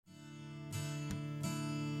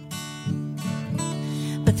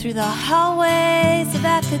through the hallways of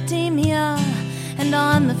academia and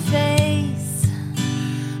on the face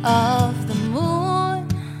of the moon.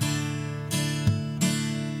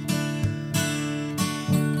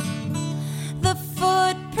 The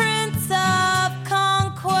footprints of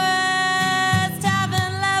conquest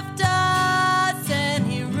haven't left us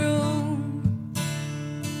any room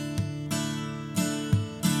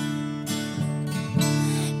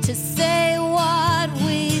to say what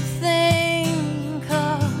we think,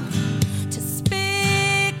 to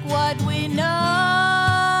speak what we know.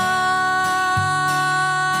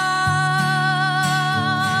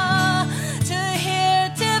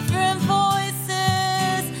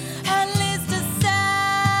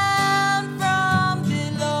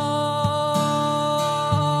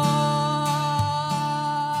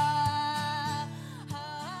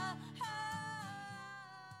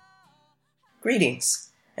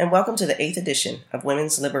 Greetings, and welcome to the 8th edition of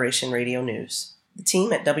Women's Liberation Radio News. The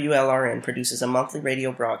team at WLRN produces a monthly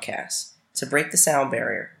radio broadcast. To break the sound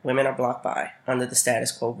barrier women are blocked by under the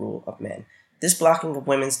status quo rule of men. This blocking of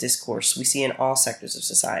women's discourse we see in all sectors of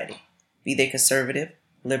society, be they conservative,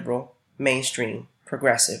 liberal, mainstream,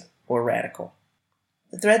 progressive, or radical.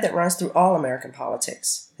 The thread that runs through all American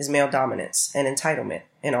politics is male dominance and entitlement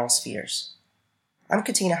in all spheres. I'm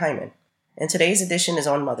Katina Hyman, and today's edition is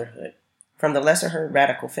on motherhood. From the lesser-heard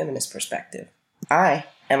radical feminist perspective. I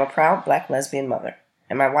am a proud black lesbian mother,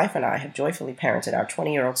 and my wife and I have joyfully parented our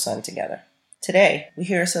 20-year-old son together. Today, we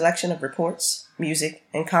hear a selection of reports, music,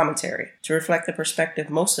 and commentary to reflect the perspective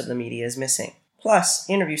most of the media is missing, plus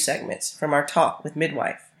interview segments from our Talk with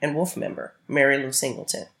Midwife and Wolf member, Mary Lou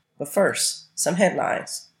Singleton. But first, some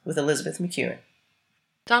headlines with Elizabeth McEwen.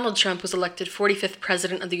 Donald Trump was elected 45th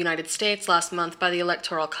President of the United States last month by the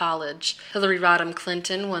Electoral College. Hillary Rodham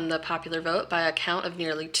Clinton won the popular vote by a count of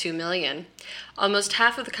nearly 2 million. Almost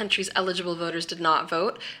half of the country's eligible voters did not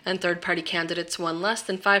vote, and third-party candidates won less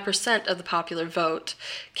than 5% of the popular vote.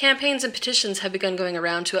 Campaigns and petitions have begun going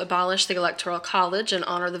around to abolish the Electoral College and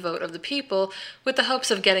honor the vote of the people, with the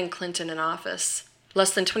hopes of getting Clinton in office.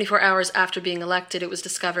 Less than 24 hours after being elected, it was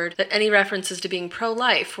discovered that any references to being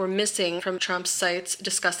pro-life were missing from Trump's sites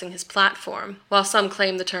discussing his platform. While some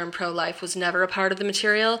claim the term pro-life was never a part of the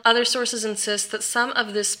material, other sources insist that some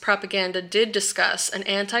of this propaganda did discuss an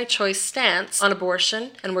anti-choice stance on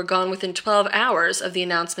abortion and were gone within 12 hours of the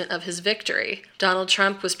announcement of his victory. Donald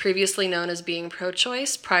Trump was previously known as being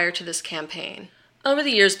pro-choice prior to this campaign. Over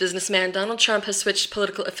the years, businessman Donald Trump has switched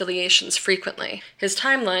political affiliations frequently. His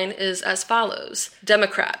timeline is as follows: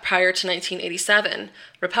 Democrat prior to 1987,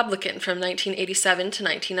 Republican from 1987 to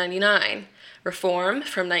 1999, Reform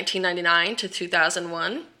from 1999 to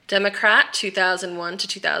 2001, Democrat 2001 to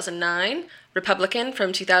 2009, Republican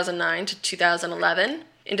from 2009 to 2011,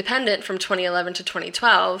 Independent from 2011 to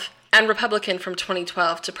 2012, and Republican from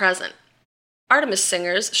 2012 to present. Artemis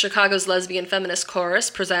Singers, Chicago's lesbian feminist chorus,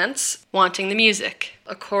 presents Wanting the Music,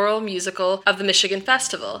 a choral musical of the Michigan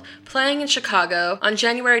Festival, playing in Chicago on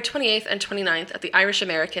January 28th and 29th at the Irish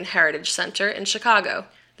American Heritage Center in Chicago.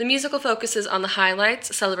 The musical focuses on the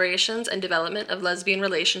highlights, celebrations, and development of lesbian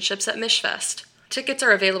relationships at Mishfest. Tickets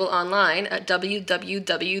are available online at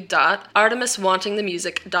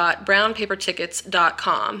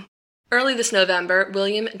www.artemiswantingthemusic.brownpapertickets.com. Early this November,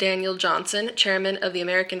 William Daniel Johnson, chairman of the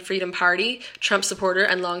American Freedom Party, Trump supporter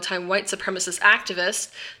and longtime white supremacist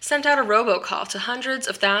activist, sent out a robocall to hundreds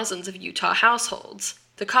of thousands of Utah households.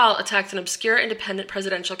 The call attacked an obscure independent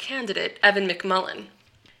presidential candidate, Evan McMullin.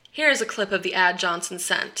 Here is a clip of the ad Johnson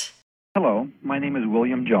sent. Hello, my name is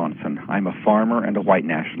William Johnson. I'm a farmer and a white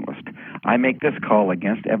nationalist. I make this call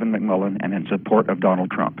against Evan McMullin and in support of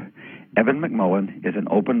Donald Trump. Evan McMullin is an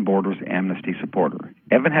open borders amnesty supporter.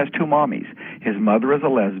 Evan has 2 mommies. His mother is a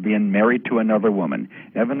lesbian married to another woman.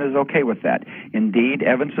 Evan is okay with that. Indeed,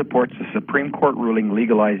 Evan supports the Supreme Court ruling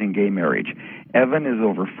legalizing gay marriage. Evan is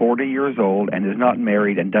over 40 years old and is not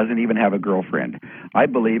married and doesn't even have a girlfriend. I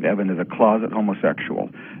believe Evan is a closet homosexual.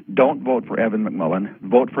 Don't vote for Evan McMullin.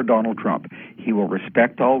 Vote for Donald Trump. He will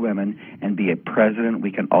respect all women and be a president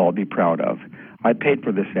we can all be proud of. I paid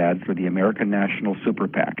for this ad through the American National Super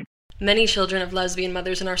PAC. Many children of lesbian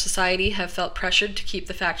mothers in our society have felt pressured to keep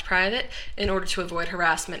the fact private in order to avoid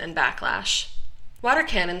harassment and backlash. Water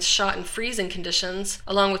cannons shot in freezing conditions,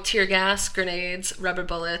 along with tear gas, grenades, rubber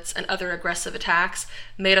bullets, and other aggressive attacks,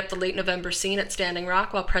 made up the late November scene at Standing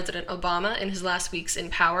Rock while President Obama, in his last weeks in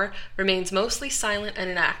power, remains mostly silent and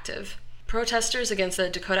inactive. Protesters against the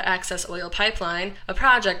Dakota Access Oil Pipeline, a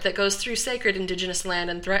project that goes through sacred indigenous land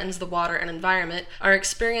and threatens the water and environment, are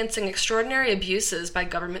experiencing extraordinary abuses by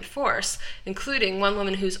government force, including one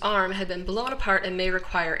woman whose arm had been blown apart and may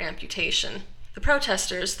require amputation. The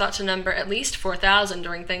protesters, thought to number at least 4,000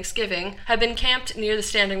 during Thanksgiving, have been camped near the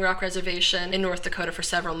Standing Rock Reservation in North Dakota for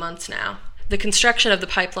several months now. The construction of the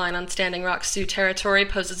pipeline on Standing Rock Sioux territory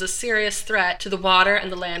poses a serious threat to the water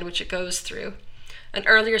and the land which it goes through. An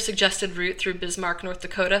earlier suggested route through Bismarck, North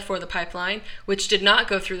Dakota for the pipeline, which did not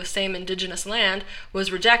go through the same indigenous land,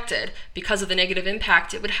 was rejected because of the negative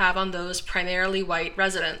impact it would have on those primarily white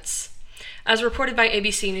residents. As reported by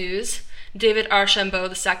ABC News, David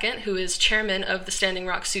Archambault II, who is chairman of the Standing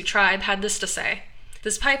Rock Sioux tribe, had this to say: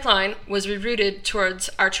 "This pipeline was rerouted towards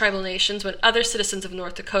our tribal nations when other citizens of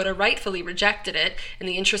North Dakota rightfully rejected it in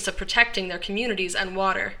the interest of protecting their communities and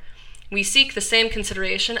water. We seek the same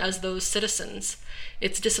consideration as those citizens.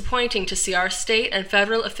 It's disappointing to see our state and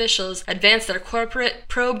federal officials advance their corporate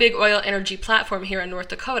pro-big oil energy platform here in North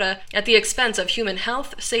Dakota at the expense of human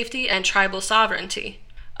health, safety, and tribal sovereignty."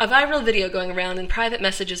 A viral video going around in private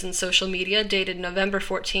messages and social media dated November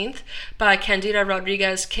 14th by Candida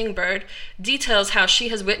Rodriguez Kingbird details how she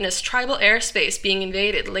has witnessed tribal airspace being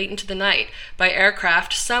invaded late into the night by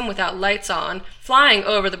aircraft, some without lights on, flying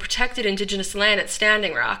over the protected indigenous land at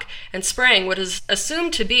Standing Rock and spraying what is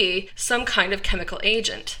assumed to be some kind of chemical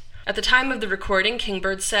agent. At the time of the recording,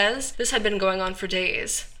 Kingbird says this had been going on for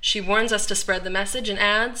days. She warns us to spread the message and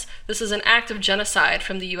adds, "This is an act of genocide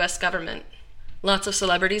from the U.S. government." Lots of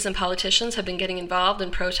celebrities and politicians have been getting involved in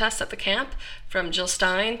protests at the camp, from Jill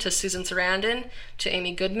Stein to Susan Sarandon to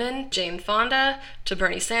Amy Goodman, Jane Fonda to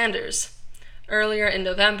Bernie Sanders. Earlier in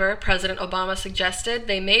November, President Obama suggested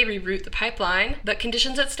they may reroute the pipeline, but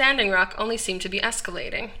conditions at Standing Rock only seem to be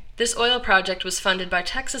escalating. This oil project was funded by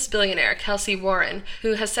Texas billionaire Kelsey Warren,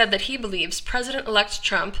 who has said that he believes President-elect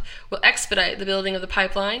Trump will expedite the building of the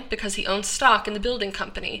pipeline because he owns stock in the building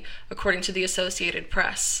company, according to the Associated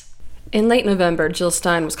Press. In late November, Jill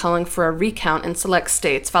Stein was calling for a recount in select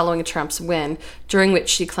states following Trump's win, during which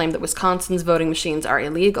she claimed that Wisconsin's voting machines are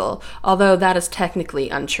illegal, although that is technically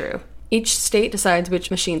untrue. Each state decides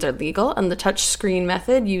which machines are legal, and the touchscreen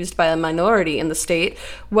method used by a minority in the state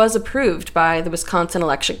was approved by the Wisconsin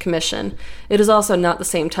Election Commission. It is also not the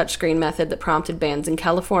same touchscreen method that prompted bans in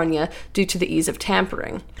California due to the ease of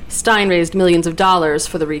tampering. Stein raised millions of dollars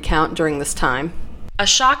for the recount during this time. A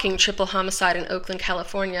shocking triple homicide in Oakland,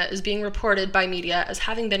 California is being reported by media as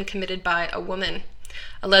having been committed by a woman.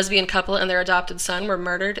 A lesbian couple and their adopted son were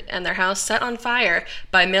murdered and their house set on fire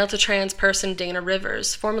by male-to-trans person Dana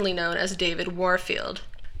Rivers, formerly known as David Warfield.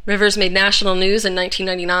 Rivers made national news in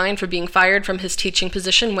 1999 for being fired from his teaching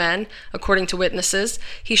position when, according to witnesses,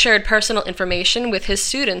 he shared personal information with his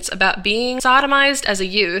students about being sodomized as a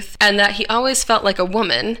youth and that he always felt like a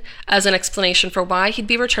woman, as an explanation for why he'd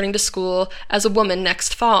be returning to school as a woman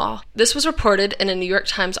next fall. This was reported in a New York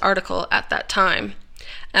Times article at that time.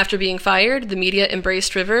 After being fired, the media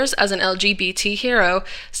embraced Rivers as an LGBT hero,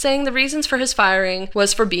 saying the reasons for his firing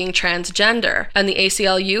was for being transgender, and the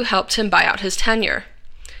ACLU helped him buy out his tenure.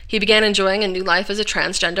 He began enjoying a new life as a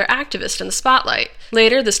transgender activist in the spotlight.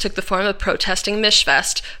 Later, this took the form of protesting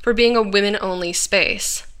Mishfest for being a women-only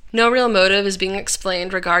space. No real motive is being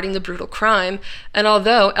explained regarding the brutal crime, and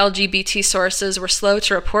although LGBT sources were slow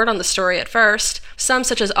to report on the story at first, some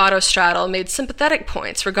such as Autostraddle made sympathetic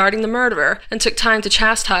points regarding the murderer and took time to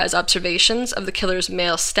chastise observations of the killer's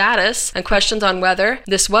male status and questions on whether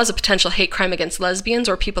this was a potential hate crime against lesbians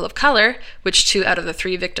or people of color, which 2 out of the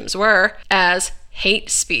 3 victims were, as hate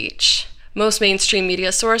speech. Most mainstream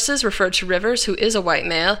media sources referred to Rivers, who is a white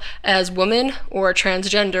male, as woman or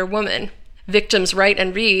transgender woman. Victims Wright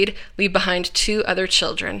and Reed leave behind 2 other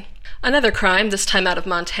children. Another crime, this time out of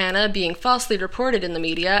Montana, being falsely reported in the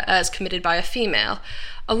media as committed by a female.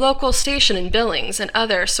 A local station in Billings and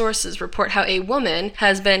other sources report how a woman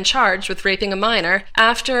has been charged with raping a minor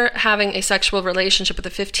after having a sexual relationship with a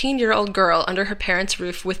 15-year-old girl under her parents'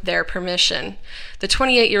 roof with their permission. The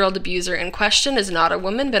 28-year-old abuser in question is not a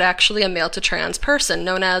woman, but actually a male-to-trans person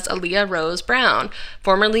known as Aaliyah Rose Brown,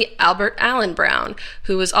 formerly Albert Allen Brown,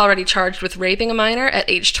 who was already charged with raping a minor at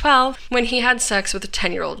age 12 when he had sex with a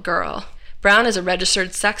 10-year-old girl. Brown is a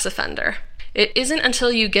registered sex offender. It isn't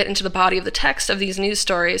until you get into the body of the text of these news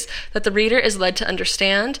stories that the reader is led to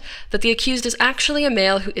understand that the accused is actually a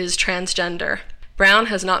male who is transgender. Brown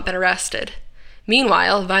has not been arrested.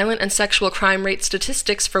 Meanwhile, violent and sexual crime rate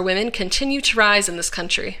statistics for women continue to rise in this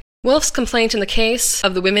country. Wolf's complaint in the case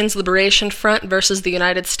of the Women's Liberation Front versus the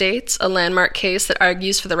United States, a landmark case that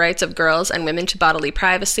argues for the rights of girls and women to bodily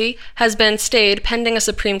privacy, has been stayed pending a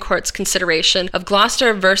Supreme Court's consideration of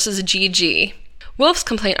Gloucester versus GG. Wolf's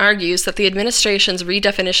complaint argues that the administration's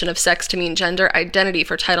redefinition of sex to mean gender identity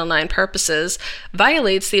for Title IX purposes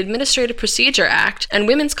violates the Administrative Procedure Act and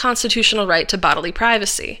women's constitutional right to bodily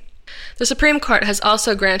privacy. The Supreme Court has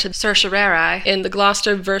also granted certiorari in the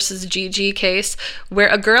Gloucester versus GG case, where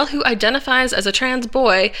a girl who identifies as a trans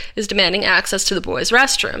boy is demanding access to the boys'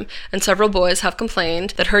 restroom, and several boys have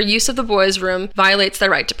complained that her use of the boys' room violates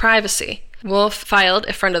their right to privacy. Wolf filed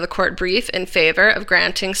a friend of the court brief in favor of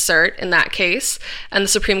granting cert in that case, and the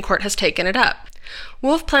Supreme Court has taken it up.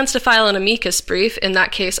 Wolf plans to file an amicus brief in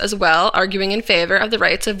that case as well, arguing in favor of the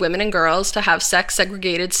rights of women and girls to have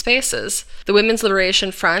sex-segregated spaces. The Women's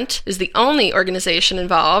Liberation Front is the only organization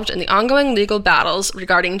involved in the ongoing legal battles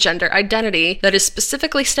regarding gender identity that is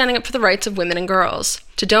specifically standing up for the rights of women and girls.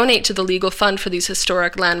 To donate to the legal fund for these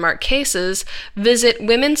historic landmark cases, visit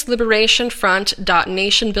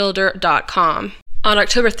womensliberationfront.nationbuilder.com. On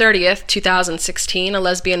October 30th, 2016, a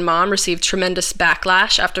lesbian mom received tremendous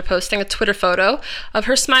backlash after posting a Twitter photo of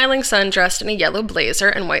her smiling son dressed in a yellow blazer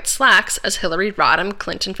and white slacks as Hillary Rodham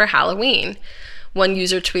Clinton for Halloween. One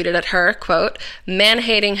user tweeted at her, quote,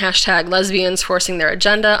 "Man-hating #lesbians forcing their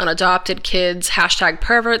agenda on adopted kids,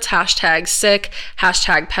 #perverts, #sick,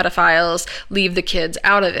 #pedophiles, leave the kids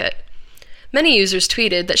out of it." Many users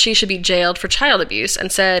tweeted that she should be jailed for child abuse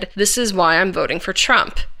and said, "This is why I'm voting for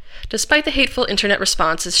Trump." Despite the hateful internet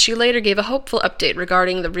responses, she later gave a hopeful update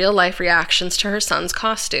regarding the real-life reactions to her son's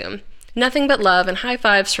costume. Nothing but love and high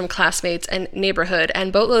fives from classmates and neighborhood,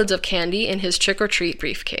 and boatloads of candy in his trick-or-treat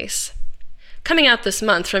briefcase. Coming out this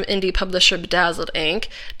month from indie publisher Bedazzled Inc.,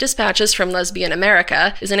 Dispatches from Lesbian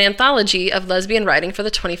America is an anthology of lesbian writing for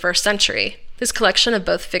the 21st century. This collection of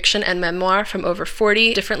both fiction and memoir from over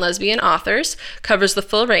 40 different lesbian authors covers the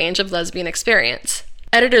full range of lesbian experience.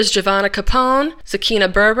 Editors Giovanna Capone,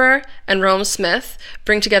 Zakina Berber, and Rome Smith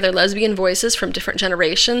bring together lesbian voices from different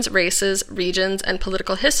generations, races, regions, and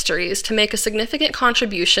political histories to make a significant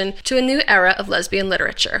contribution to a new era of lesbian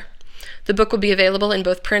literature. The book will be available in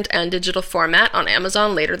both print and digital format on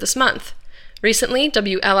Amazon later this month. Recently,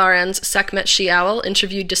 WLRN's Sekhmet Sheowl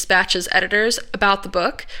interviewed Dispatch's editors about the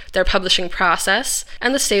book, their publishing process,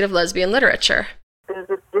 and the state of lesbian literature. There's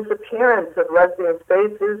a disappearance of lesbian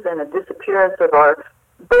spaces and a disappearance of our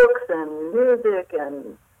books and music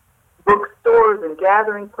and bookstores and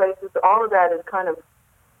gathering places. All of that is kind of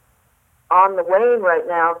on the wane right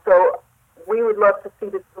now. So we would love to see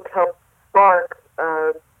this book help spark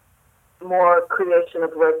more creation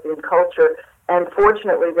of lesbian culture. And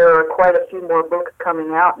fortunately, there are quite a few more books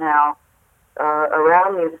coming out now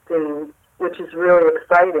around these themes, which is really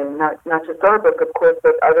exciting. Not just our book, of course,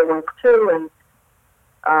 but other ones too. And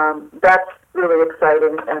that's really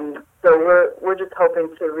exciting, and so we're just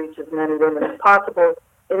hoping to reach as many women as possible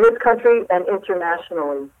in this country and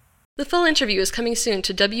internationally. The full interview is coming soon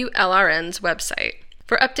to WLRN's website.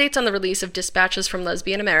 For updates on the release of Dispatches from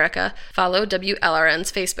Lesbian America, follow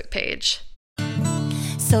WLRN's Facebook page.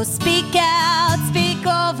 So speak out, speak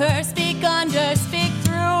over, speak under, speak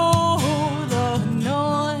through the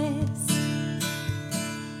noise.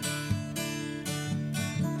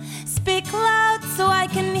 Speak loud so I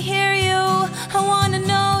can hear you. I want to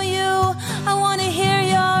know you. I want to hear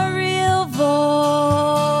your real voice.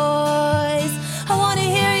 I want to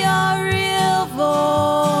hear your real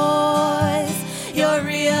voice. Your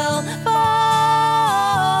real voice.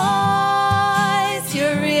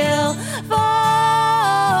 Your real voice.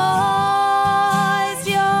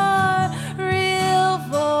 Your real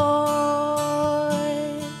voice.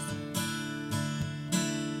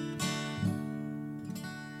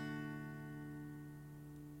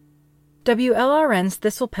 WLRN's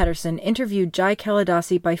Thistle Pedersen interviewed Jai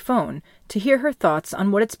Kalidasi by phone to hear her thoughts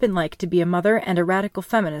on what it's been like to be a mother and a radical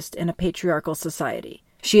feminist in a patriarchal society.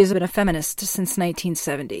 She has been a feminist since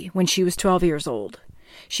 1970, when she was 12 years old.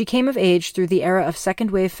 She came of age through the era of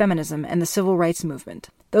second-wave feminism and the civil rights movement.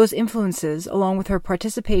 Those influences, along with her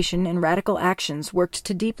participation in radical actions, worked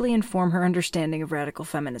to deeply inform her understanding of radical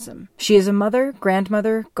feminism. She is a mother,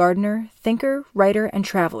 grandmother, gardener, thinker, writer, and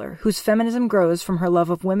traveler whose feminism grows from her love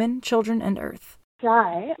of women, children, and earth.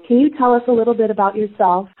 Jai, can you tell us a little bit about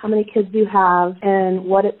yourself, how many kids you have, and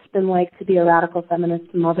what it's been like to be a radical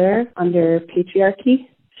feminist mother under patriarchy?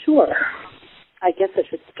 Sure. I guess I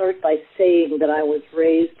should start by saying that I was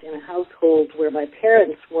raised in a household where my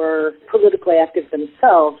parents were politically active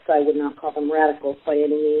themselves. I would not call them radicals by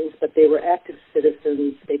any means, but they were active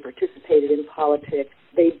citizens. They participated in politics.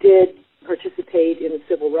 They did participate in the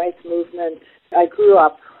civil rights movement. I grew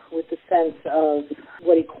up with the sense of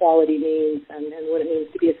what equality means and what it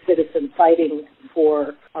means to be a citizen fighting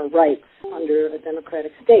for our rights under a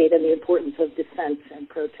democratic state, and the importance of dissent and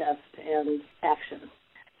protest and action.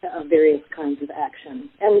 Various kinds of action,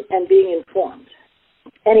 and being informed.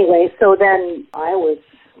 Anyway, so then I was,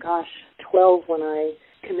 12 when I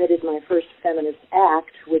committed my first feminist act,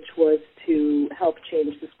 which was to help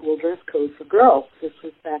change the school dress code for girls. This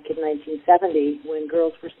was back in 1970 when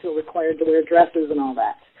girls were still required to wear dresses and all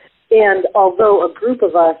that. And although a group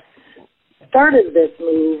of us started this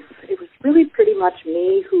move, it was really pretty much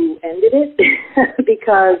me who ended it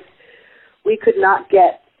because we could not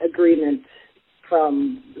get agreement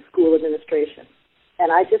from the school administration.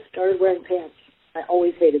 And I just started wearing pants. I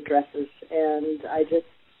always hated dresses, and I just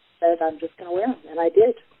said, I'm just going to wear them, and I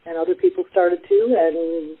did. And other people started too,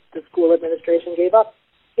 and the school administration gave up.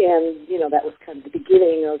 And, that was kind of the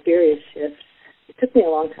beginning of various shifts. It took me a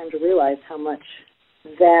long time to realize how much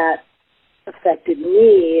that affected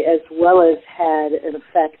me as well as had an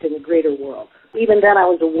effect in the greater world. Even then I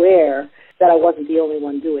was aware that I wasn't the only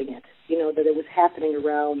one doing it, that it was happening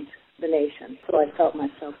around the nation. So I felt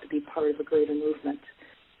myself to be part of a greater movement.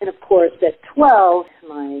 And of course, at 12,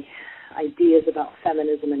 my ideas about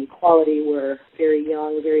feminism and equality were very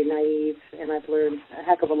young, very naive, and I've learned a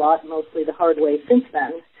heck of a lot, mostly the hard way since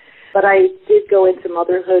then. But I did go into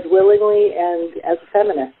motherhood willingly and as a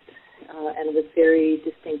feminist, and with very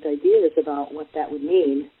distinct ideas about what that would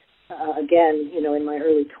mean. Again, in my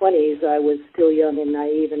early 20s, I was still young and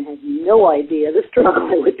naive and had no idea the struggle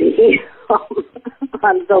it would be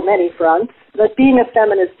on so many fronts. But being a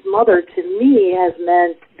feminist mother to me has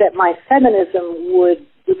meant that my feminism would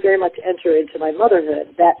very much enter into my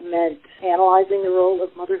motherhood. That meant analyzing the role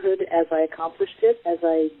of motherhood as I accomplished it, as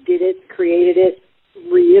I did it, created it,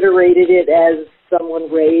 reiterated it as someone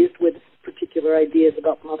raised with particular ideas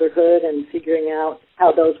about motherhood and figuring out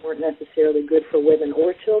how those weren't necessarily good for women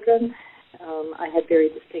or children. I had very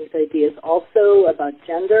distinct ideas also about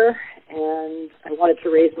gender, and I wanted to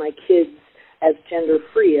raise my kids as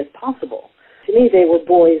gender-free as possible. To me, they were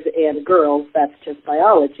boys and girls. That's just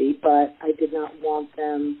biology, but I did not want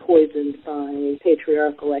them poisoned by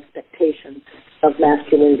patriarchal expectations of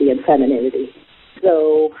masculinity and femininity.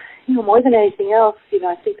 So, more than anything else,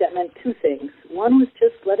 I think that meant two things. One was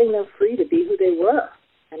just letting them free to be who they were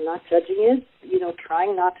and not judging it,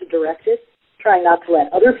 trying not to direct it, trying not to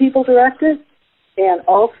let other people direct it, and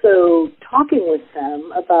also talking with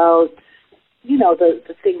them about,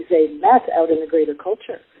 the things they met out in the greater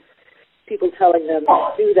culture. People telling them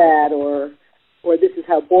to do that or this is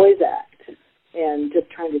how boys act, and just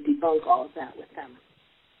trying to debunk all of that with them,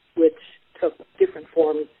 which took different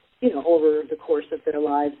forms, over the course of their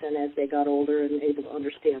lives and as they got older and able to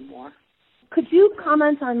understand more. Could you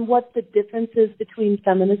comment on what the difference is between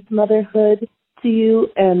feminist motherhood to you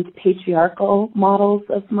and patriarchal models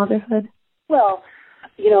of motherhood? Well,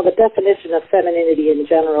 the definition of femininity in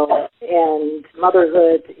general and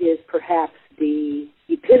motherhood is perhaps the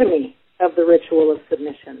epitome of the ritual of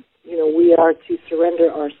submission. We are to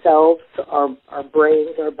surrender ourselves, our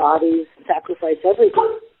brains, our bodies, sacrifice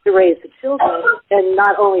everything to raise the children, and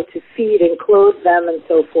not only to feed and clothe them and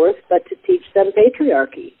so forth, but to teach them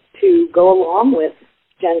patriarchy, to go along with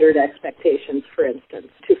gendered expectations, for instance,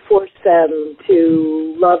 to force them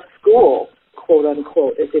to love school, quote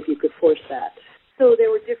unquote, as if you could force that. So there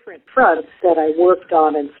were different fronts that I worked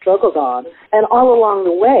on and struggled on, and all along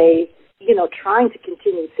the way, trying to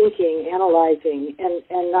continue thinking, analyzing,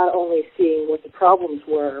 and not only seeing what the problems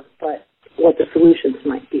were, but what the solutions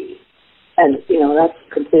might be. And, that's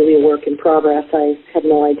completely a work in progress. I have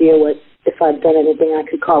no idea if I've done anything I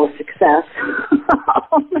could call a success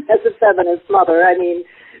as a feminist mother. I mean,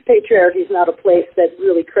 patriarchy is not a place that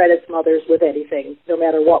really credits mothers with anything, no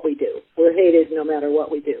matter what we do. We're hated no matter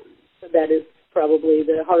what we do. That is probably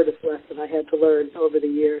the hardest lesson I had to learn over the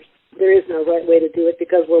years. There is no right way to do it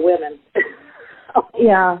because we're women.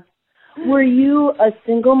 Yeah. Were you a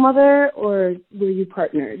single mother or were you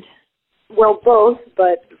partnered? Well, both,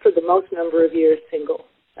 but for the most number of years, single.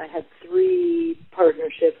 I had 3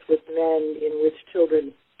 partnerships with men in which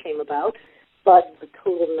children came about, but the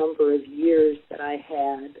total number of years that I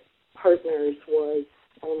had partners was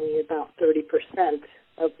only about 30%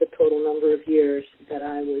 of the total number of years that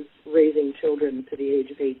I was raising children to the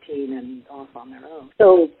age of 18 and off on their own.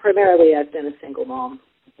 So primarily I've been a single mom,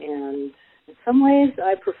 and in some ways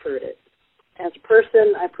I preferred it. As a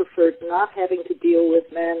person, I preferred not having to deal with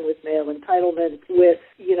men with male entitlement, with,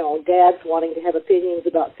 dads wanting to have opinions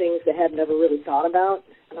about things they had never really thought about.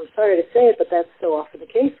 And I'm sorry to say it, but that's so often the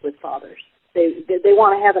case with fathers. They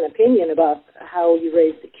want to have an opinion about how you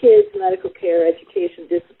raise the kids, medical care, education,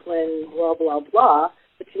 discipline, blah, blah, blah.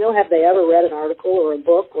 But, have they ever read an article or a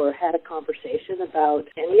book or had a conversation about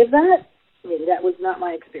any of that? I mean, that was not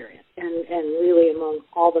my experience. And really among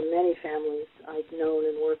all the many families I've known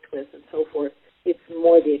and worked with and so forth, it's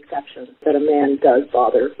more the exception that a man does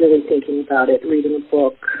bother really thinking about it, reading a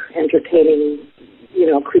book, entertaining,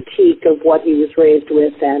 critique of what he was raised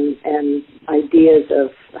with and ideas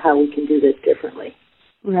of how we can do this differently.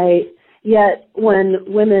 Right. Yet when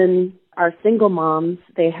women are single moms,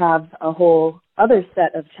 they have a whole other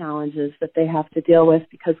set of challenges that they have to deal with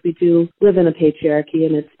because we do live in a patriarchy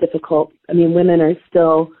and it's difficult. I mean, women are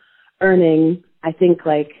still earning, I think,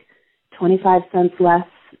 like 25 cents less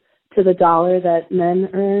to the dollar that men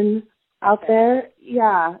earn out there.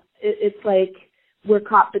 Yeah, it's like we're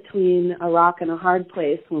caught between a rock and a hard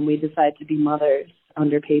place when we decide to be mothers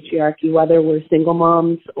under patriarchy, whether we're single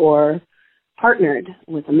moms or partnered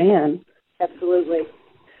with a man. Absolutely.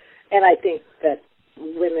 And I think that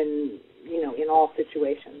women, in all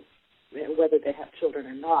situations, whether they have children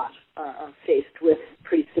or not, are faced with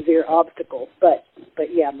pretty severe obstacles. But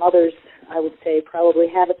yeah, mothers, I would say, probably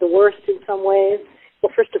have it the worst in some ways.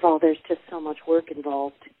 Well, first of all, there's just so much work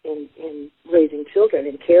involved in raising children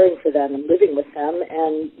and caring for them and living with them,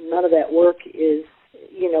 and none of that work is,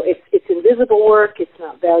 it's invisible work, it's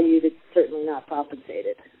not valued, it's certainly not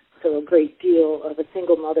compensated. So a great deal of a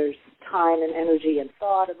single mother's time and energy and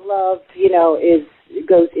thought and love,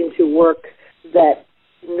 goes into work that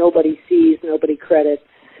nobody sees, nobody credits,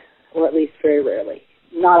 or at least very rarely.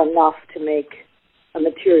 Not enough to make a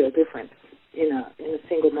material difference in a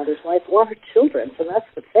single mother's life or her children. So that's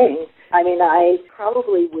the thing. I mean, I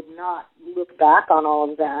probably would not look back on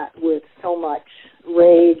all of that with so much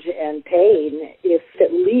rage and pain if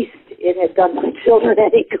at least it had done my children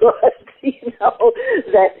any good,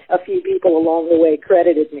 that a few people along the way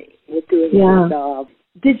credited me with doing a good job.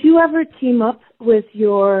 Did you ever team up with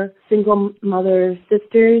your single mother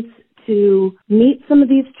sisters to meet some of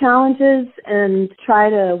these challenges and try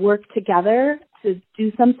to work together to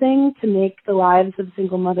do something to make the lives of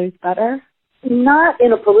single mothers better? Not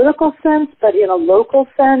in a political sense, but in a local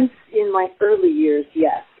sense. In my early years,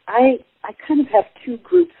 yes. I kind of have two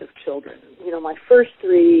groups of children. My first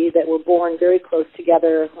three that were born very close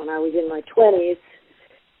together when I was in my 20s,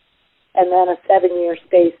 and then a 7-year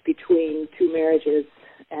space between two marriages,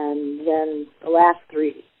 and then the last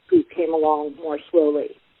three who came along more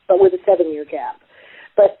slowly, but with a 7-year gap.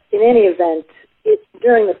 But in any event,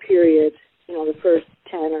 during the period, the first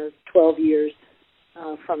 10 or 12 years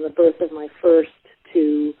from the birth of my first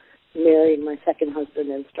to marrying my second husband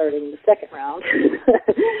and starting the second round,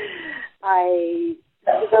 I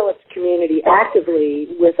developed community actively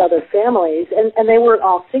with other families, and they weren't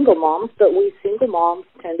all single moms, but we single moms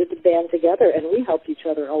tended to band together, and we helped each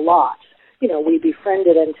other a lot. We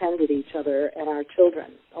befriended and tended each other and our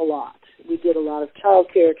children a lot. We did a lot of child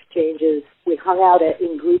care exchanges. We hung out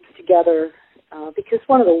in groups together because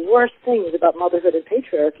one of the worst things about motherhood and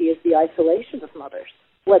patriarchy is the isolation of mothers,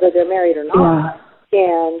 whether they're married or not. Yeah.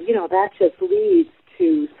 And, that just leads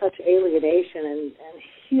to such alienation and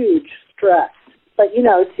huge stress. But,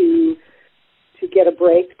 to get a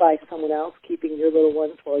break by someone else, keeping your little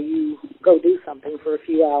ones while you go do something for a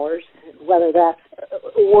few hours, whether that's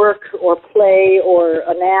work or play or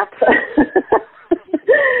a nap,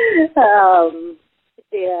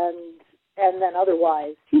 and then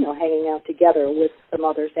otherwise, hanging out together with the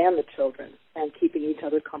mothers and the children and keeping each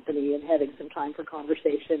other company and having some time for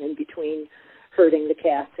conversation in between herding the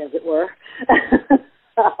cats, as it were.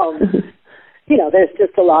 There's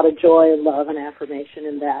just a lot of joy and love and affirmation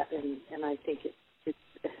in that, and I think it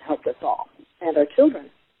helped us all and our children,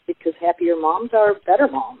 because happier moms are better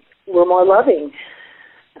moms. We're more loving.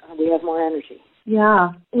 We have more energy. Yeah.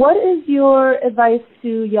 What is your advice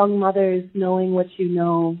to young mothers knowing what you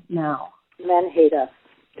know now? Men hate us.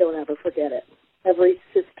 Don't ever forget it. Every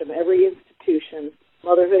system, every institution,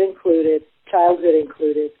 motherhood included, childhood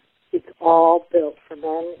included, it's all built for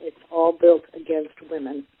men. It's all built against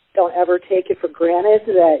women. Don't ever take it for granted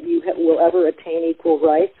that you will ever attain equal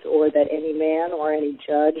rights, or that any man or any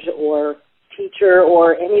judge or teacher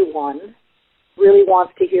or anyone really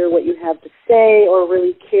wants to hear what you have to say or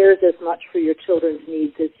really cares as much for your children's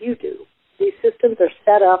needs as you do. These systems are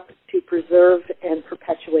set up to preserve and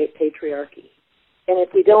perpetuate patriarchy. And if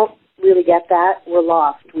we don't really get that, we're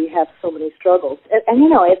lost. We have so many struggles. And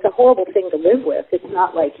it's a horrible thing to live with. It's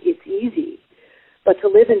not like it's easy. But to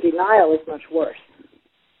live in denial is much worse.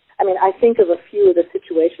 I mean, I think of a few of the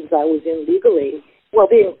situations I was in legally. Well,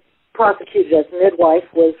 being prosecuted as midwife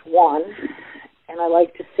was one. And I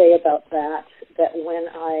like to say about that when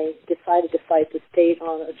I decided to fight the state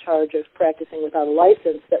on a charge of practicing without a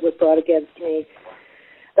license that was brought against me,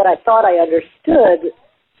 that I thought I understood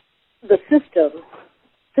the system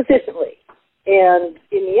sufficiently. And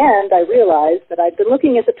in the end, I realized that I'd been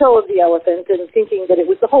looking at the toe of the elephant and thinking that it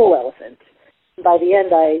was the whole elephant. And by the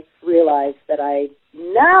end, I realized that I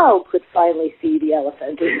now could finally see the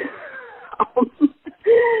elephant.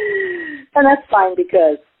 And that's fine,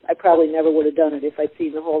 because I probably never would have done it if I'd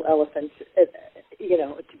seen the whole elephant,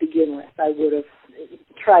 to begin with. I would have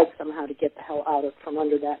tried somehow to get the hell out of from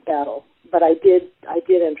under that battle. But I did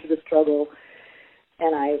enter the struggle,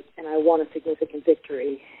 and I won a significant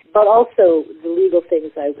victory. But also the legal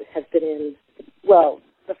things I have been in, well,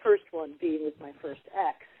 the first one being with my first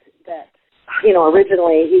ex, that,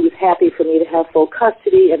 originally he was happy for me to have full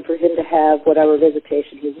custody and for him to have whatever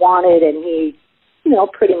visitation he wanted, and he,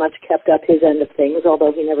 pretty much kept up his end of things,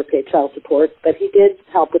 although he never paid child support, but he did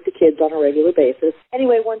help with the kids on a regular basis.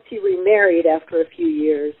 Anyway, once he remarried after a few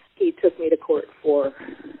years, he took me to court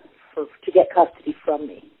to get custody from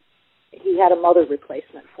me. He had a mother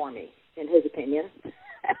replacement for me, in his opinion.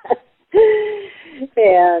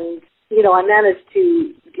 And, I managed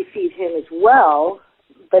to defeat him as well,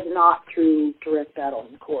 but not through direct battle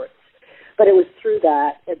in the courts. But it was through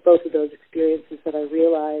that, at both of those experiences, that I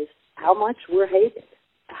realized how much we're hated,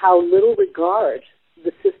 how little regard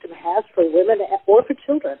the system has for women or for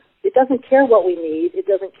children. It doesn't care what we need. It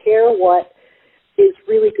doesn't care what is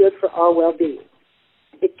really good for our well-being.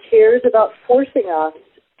 It cares about forcing us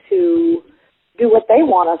to do what they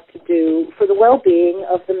want us to do for the well-being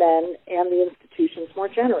of the men and the institutions more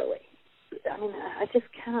generally. I just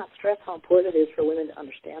cannot stress how important it is for women to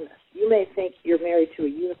understand this. You may think you're married to a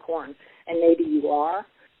unicorn, and maybe you are,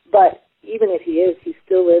 but even if he is, he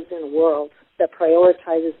still lives in a world that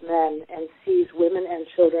prioritizes men and sees women and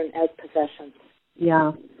children as possessions.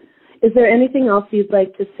 Yeah. Is there anything else you'd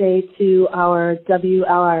like to say to our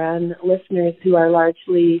WLRN listeners who are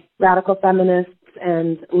largely radical feminists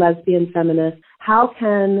and lesbian feminists? How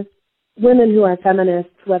can women who are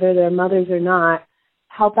feminists, whether they're mothers or not,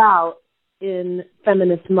 help out in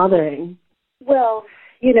feminist mothering? Well,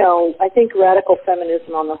 I think radical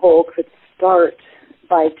feminism on the whole could start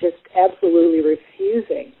by just absolutely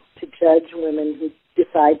refusing to judge women who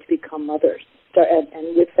decide to become mothers.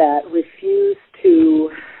 And with that, refuse to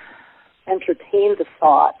entertain the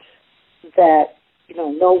thought that,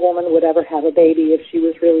 no woman would ever have a baby if she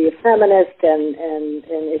was really a feminist and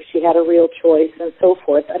if she had a real choice and so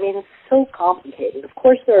forth. It's so complicated. Of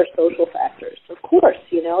course there are social factors, of course,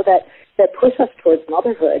 that push us towards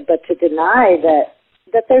motherhood, but to deny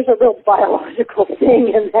that there's a real biological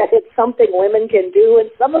thing and that it's something women can do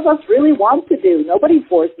and some of us really want to do. Nobody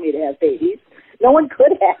forced me to have babies. No one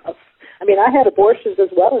could have. I had abortions as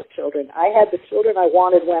well as children. I had the children I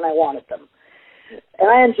wanted when I wanted them. And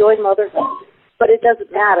I enjoyed motherhood. But it doesn't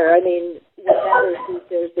matter. What matters is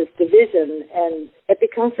there's this division, and it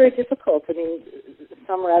becomes very difficult.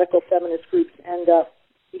 Some radical feminist groups end up,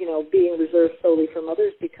 being reserved solely for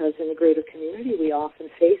mothers because in the greater community we often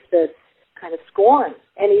face this kind of scorn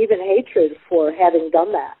and even hatred for having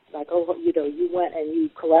done that. Like, you went and you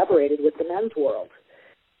collaborated with the men's world.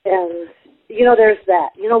 And, there's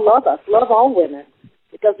that. Love us. Love all women.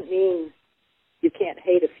 It doesn't mean you can't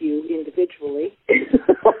hate a few individually.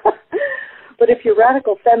 But if your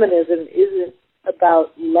radical feminism isn't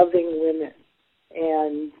about loving women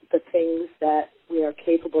and the things that we are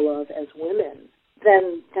capable of as women,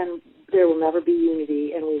 then there will never be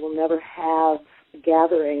unity and we will never have a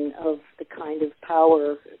gathering of the kind of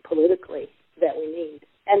power politically that we need.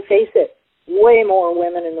 And face it, way more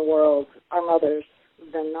women in the world are mothers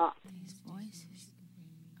than not.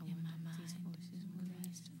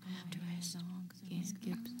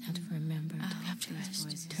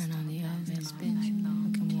 Turn on the oven, spin it low,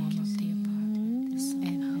 we can warm up the apartment.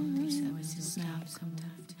 And hold these services now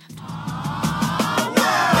sometimes.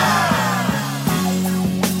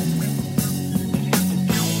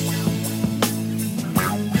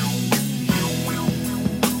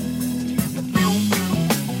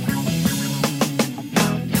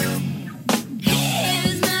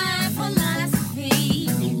 Here's my philosophy.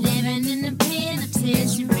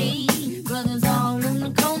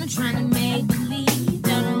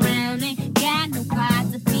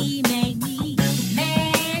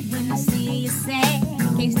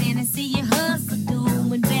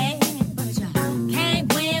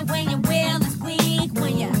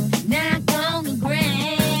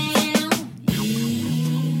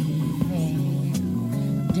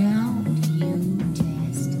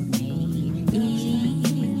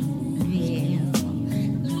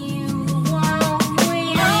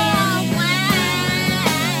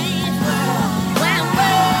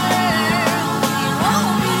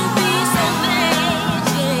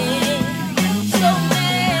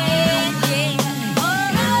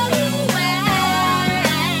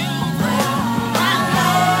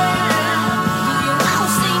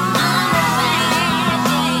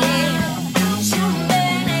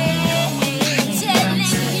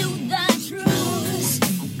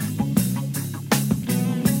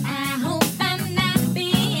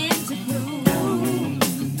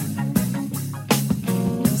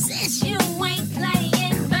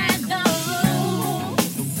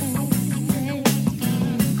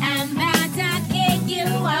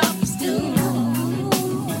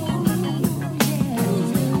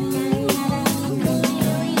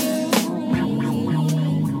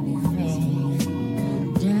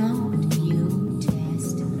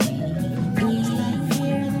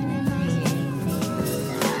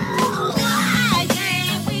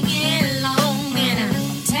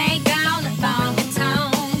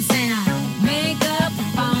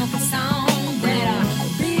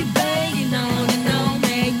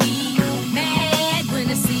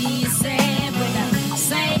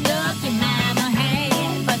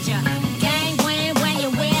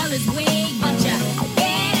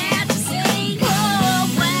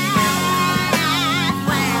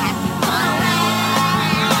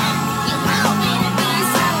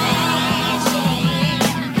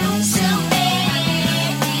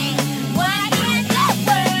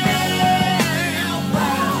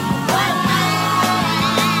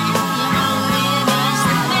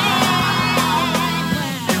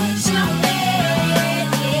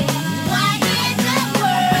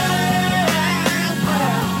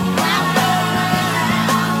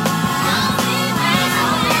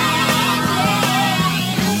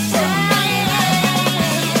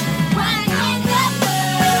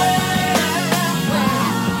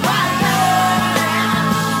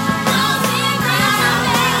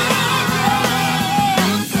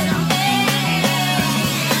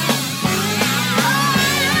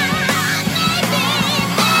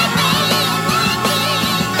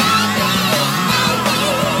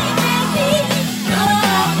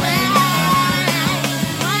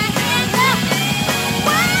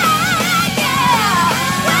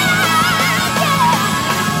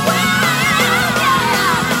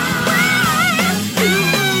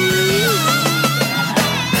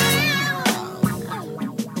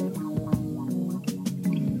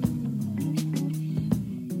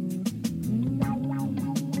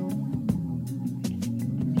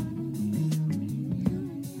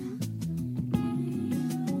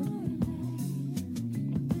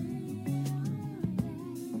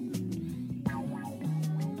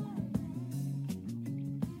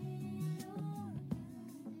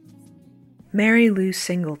 Mary Lou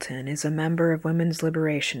Singleton is a member of Women's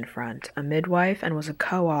Liberation Front, a midwife, and was a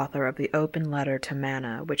co-author of the Open Letter to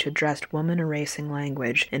Manna, which addressed woman-erasing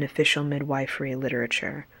language in official midwifery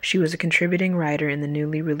literature. She was a contributing writer in the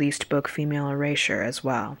newly released book Female Erasure as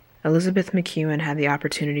well. Elizabeth McEwen had the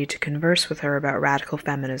opportunity to converse with her about radical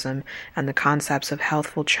feminism and the concepts of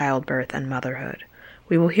healthful childbirth and motherhood.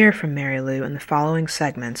 We will hear from Mary Lou in the following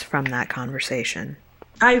segments from that conversation.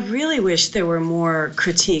 I really wish there were more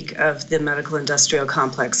critique of the medical-industrial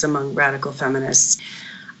complex among radical feminists.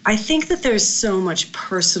 I think that there's so much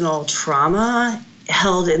personal trauma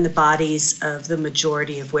held in the bodies of the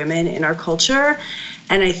majority of women in our culture,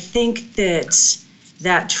 and I think that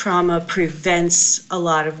that trauma prevents a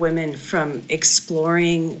lot of women from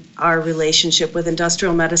exploring our relationship with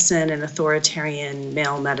industrial medicine and authoritarian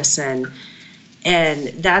male medicine. And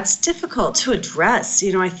that's difficult to address.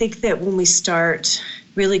 I think that when we start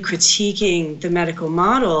really critiquing the medical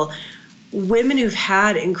model, women who've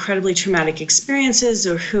had incredibly traumatic experiences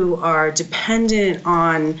or who are dependent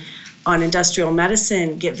on industrial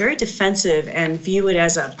medicine get very defensive and view it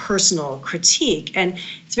as a personal critique. And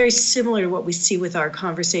it's very similar to what we see with our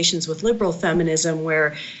conversations with liberal feminism,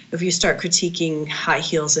 where if you start critiquing high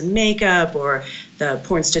heels and makeup or the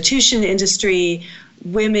pornstitution industry,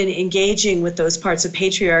 women engaging with those parts of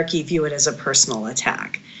patriarchy view it as a personal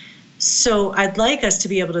attack. So I'd like us to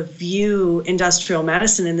be able to view industrial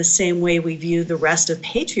medicine in the same way we view the rest of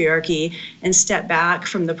patriarchy and step back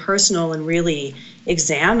from the personal and really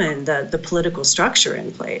examine the political structure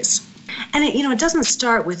in place. And it doesn't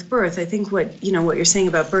start with birth. I think what you're saying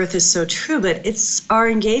about birth is so true, but it's our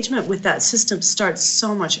engagement with that system starts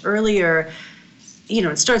so much earlier.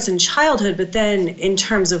 It starts in childhood, but then in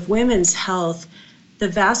terms of women's health, the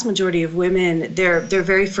vast majority of women, their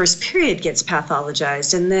very first period gets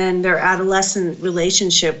pathologized, and then their adolescent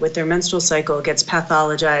relationship with their menstrual cycle gets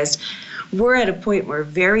pathologized. We're at a point where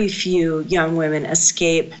very few young women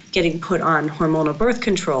escape getting put on hormonal birth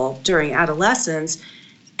control during adolescence,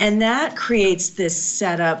 and that creates this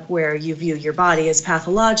setup where you view your body as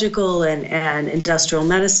pathological and industrial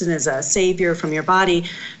medicine as a savior from your body.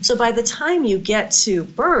 So by the time you get to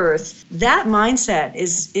birth, that mindset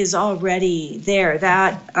is already there.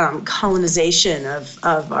 That colonization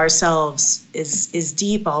of ourselves is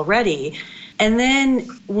deep already. And then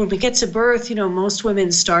when we get to birth, most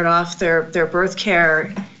women start off their birth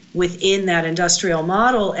care within that industrial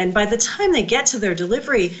model. And by the time they get to their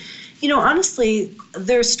delivery, honestly,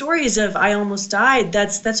 their stories of "I almost died,"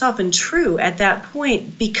 that's often true at that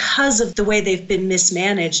point because of the way they've been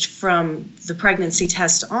mismanaged from the pregnancy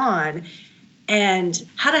test on. And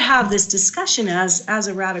how to have this discussion as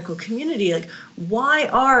a radical community, like, why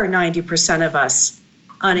are 90% of us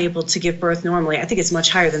unable to give birth normally? I think it's much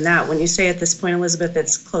higher than that. When you say at this point, Elizabeth,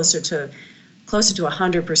 it's closer to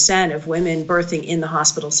 100% of women birthing in the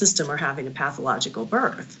hospital system are having a pathological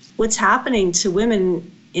birth. What's happening to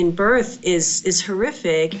women in birth is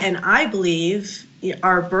horrific, and I believe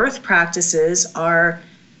our birth practices are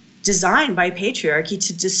designed by patriarchy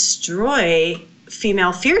to destroy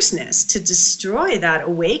female fierceness, to destroy that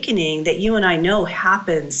awakening that you and I know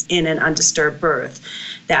happens in an undisturbed birth,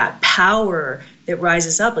 that power that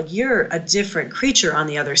rises up. Like, you're a different creature on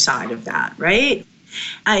the other side of that, right?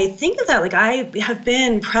 I think of that, like, I have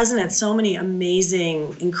been present at so many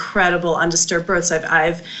amazing, incredible undisturbed births.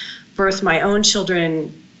 I've birthed my own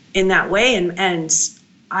children in that way, and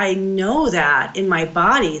I know that in my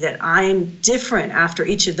body that I'm different after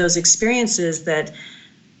each of those experiences, that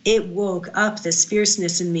it woke up this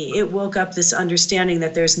fierceness in me. It woke up this understanding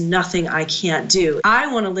that there's nothing I can't do.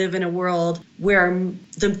 I want to live in a world where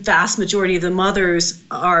the vast majority of the mothers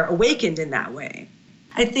are awakened in that way.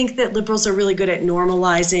 I think that liberals are really good at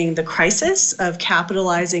normalizing the crisis, of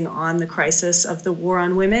capitalizing on the crisis of the war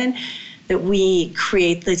on women, that we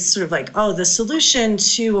create this sort of like, the solution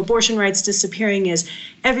to abortion rights disappearing is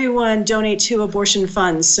everyone donate to abortion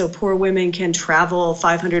funds so poor women can travel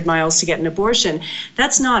 500 miles to get an abortion.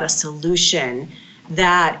 That's not a solution.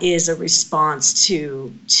 That is a response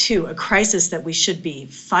to a crisis that we should be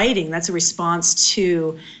fighting. That's a response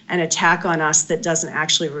to an attack on us that doesn't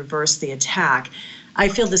actually reverse the attack. I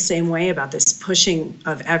feel the same way about this pushing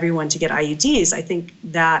of everyone to get IUDs. I think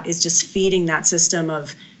that is just feeding that system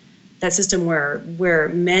where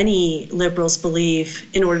many liberals believe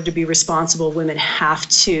in order to be responsible, women have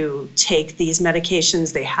to take these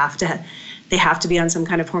medications. They have to be on some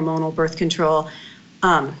kind of hormonal birth control.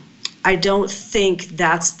 I don't think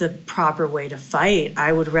that's the proper way to fight.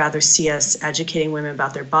 I would rather see us educating women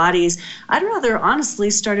about their bodies. I'd rather honestly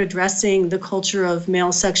start addressing the culture of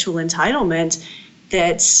male sexual entitlement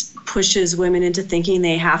that pushes women into thinking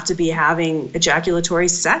they have to be having ejaculatory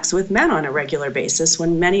sex with men on a regular basis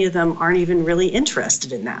when many of them aren't even really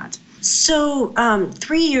interested in that. So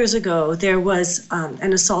 3 years ago, there was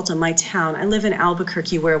an assault on my town. I live in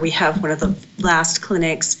Albuquerque, where we have one of the last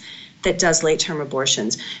clinics that does late-term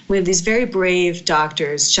abortions. We have these very brave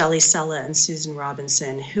doctors, Shelley Sella and Susan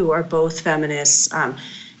Robinson, who are both feminists.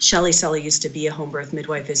 Shelley Sella used to be a home birth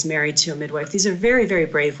midwife, is married to a midwife. These are very, very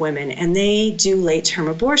brave women, and they do late-term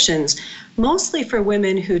abortions, mostly for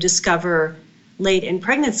women who discover late in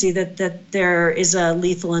pregnancy that there is a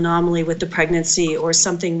lethal anomaly with the pregnancy or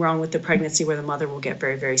something wrong with the pregnancy where the mother will get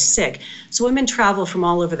very, very sick. So women travel from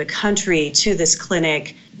all over the country to this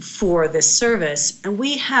clinic for this service. And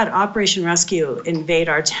we had Operation Rescue invade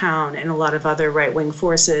our town and a lot of other right-wing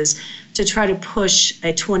forces to try to push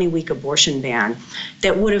a 20-week abortion ban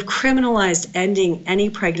that would have criminalized ending any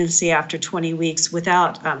pregnancy after 20 weeks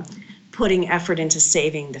without putting effort into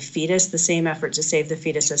saving the fetus, the same effort to save the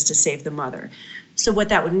fetus as to save the mother. So what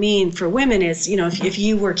that would mean for women is, if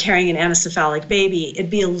you were carrying an anencephalic baby,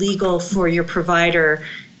 it'd be illegal for your provider,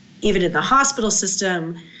 even in the hospital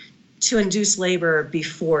system, to induce labor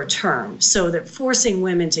before term. So that forcing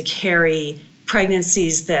women to carry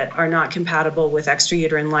pregnancies that are not compatible with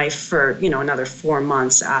extrauterine life for, another 4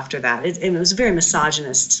 months after that. It was a very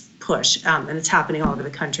misogynist push, and it's happening all over the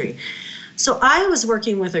country. So I was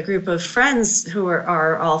working with a group of friends who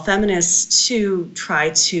are all feminists to try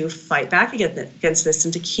to fight back against this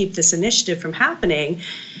and to keep this initiative from happening.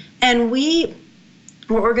 And we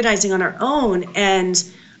were organizing on our own, and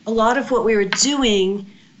a lot of what we were doing,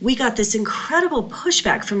 we got this incredible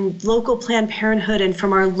pushback from local Planned Parenthood and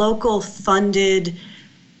from our local funded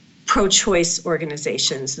pro-choice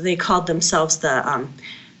organizations. They called themselves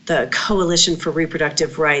the Coalition for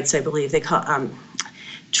Reproductive Rights, I believe. They call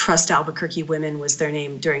Trust Albuquerque Women was their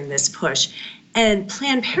name during this push. And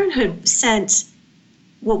Planned Parenthood sent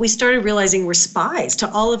what we started realizing were spies to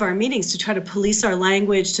all of our meetings to try to police our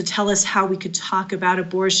language, to tell us how we could talk about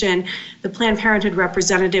abortion. The Planned Parenthood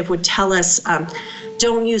representative would tell us,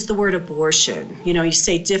 don't use the word abortion. You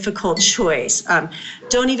say difficult choice.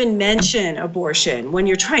 Don't even mention abortion when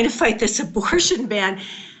you're trying to fight this abortion ban.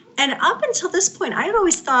 And up until this point, I had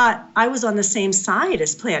always thought I was on the same side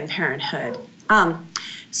as Planned Parenthood.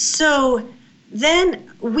 So then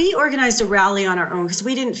we organized a rally on our own because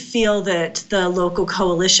we didn't feel that the local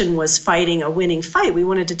coalition was fighting a winning fight. We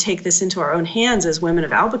wanted to take this into our own hands as women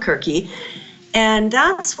of Albuquerque. And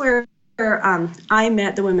that's where I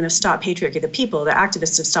met the women of Stop Patriarchy, the people, the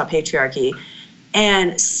activists of Stop Patriarchy,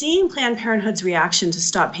 and seeing Planned Parenthood's reaction to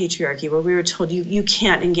Stop Patriarchy, where we were told you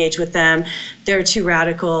can't engage with them, they're too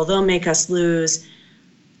radical, they'll make us lose.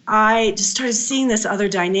 I just started seeing this other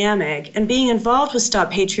dynamic. And being involved with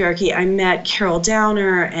Stop Patriarchy, I met Carol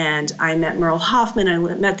Downer and I met Merle Hoffman. I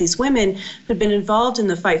met these women who'd been involved in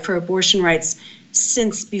the fight for abortion rights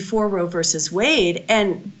since before Roe versus Wade.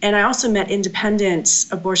 And I also met independent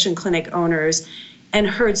abortion clinic owners and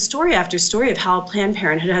heard story after story of how Planned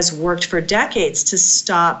Parenthood has worked for decades to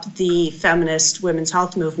stop the feminist women's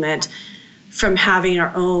health movement from having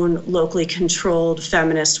our own locally controlled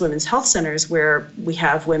feminist women's health centers where we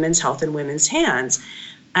have women's health in women's hands.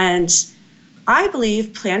 And I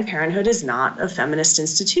believe Planned Parenthood is not a feminist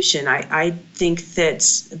institution. I think that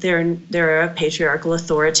they're a patriarchal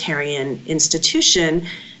authoritarian institution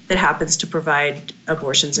that happens to provide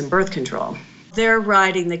abortions and birth control. They're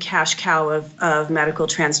riding the cash cow of medical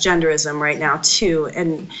transgenderism right now too,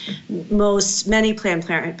 and many Planned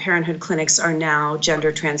Parenthood clinics are now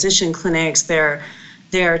gender transition clinics. They're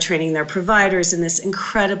training their providers in this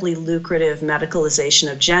incredibly lucrative medicalization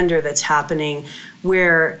of gender that's happening,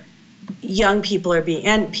 where young people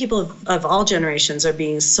and people of all generations are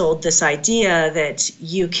being sold this idea that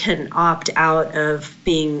you can opt out of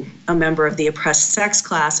being a member of the oppressed sex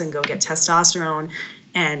class and go get testosterone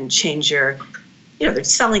and change your, they're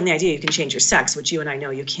selling the idea you can change your sex, which you and I know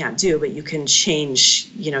you can't do, but you can change,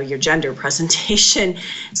 your gender presentation.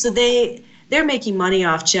 So they're making money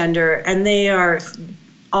off gender, and they are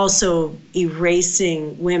also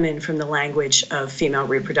erasing women from the language of female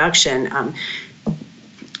reproduction.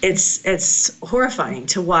 It's horrifying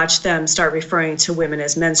to watch them start referring to women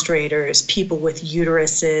as menstruators, people with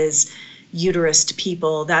uteruses, uterused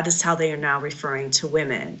people. That is how they are now referring to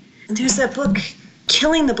women. And there's that book,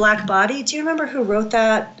 Killing the Black Body. Do you remember who wrote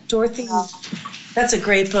that, Dorothy? That's a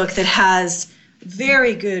great book that has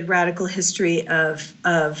very good radical history of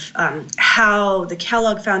how the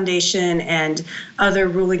Kellogg Foundation and other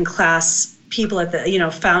ruling class people at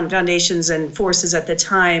the, foundations and forces at the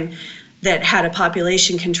time that had a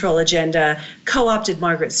population control agenda co-opted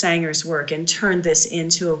Margaret Sanger's work and turned this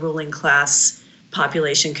into a ruling class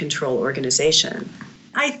population control organization.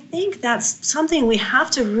 I think that's something we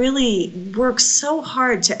have to really work so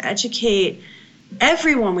hard to educate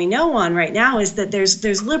everyone we know on right now, is that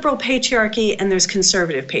there's liberal patriarchy and there's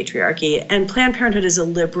conservative patriarchy, and Planned Parenthood is a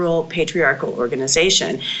liberal patriarchal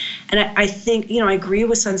organization. And I think, I agree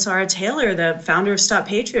with Sunsara Taylor, the founder of Stop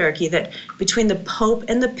Patriarchy, that between the Pope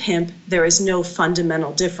and the pimp, there is no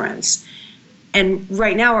fundamental difference. And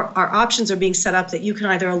right now our options are being set up that you can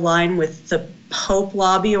either align with the Pope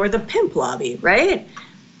lobby or the pimp lobby, right?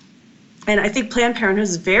 And I think Planned Parenthood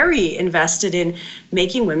is very invested in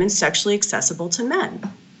making women sexually accessible to men.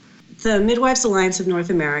 The Midwives Alliance of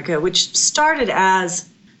North America, which started as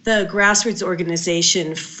the grassroots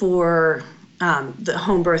organization for the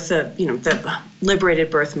home birth, the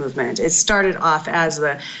liberated birth movement. It started off as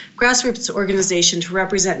the grassroots organization to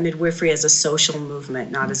represent midwifery as a social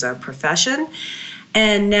movement, not as a profession,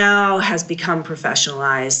 and now has become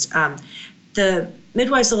professionalized. The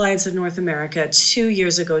Midwives Alliance of North America 2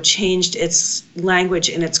 years ago changed its language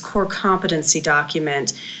in its core competency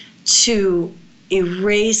document to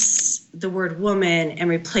erase the word woman and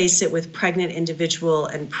replace it with pregnant individual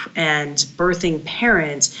and birthing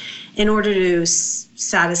parent in order to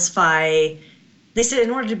satisfy, they said,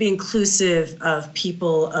 in order to be inclusive of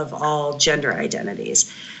people of all gender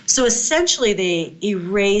identities. So essentially, they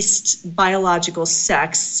erased biological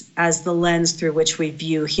sex as the lens through which we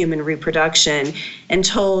view human reproduction and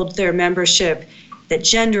told their membership that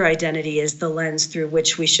gender identity is the lens through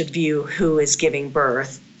which we should view who is giving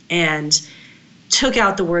birth, and took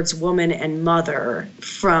out the words woman and mother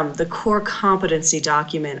from the core competency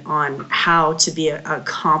document on how to be a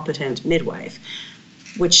competent midwife,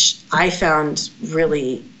 which I found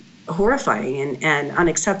really horrifying and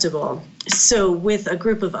unacceptable. So with a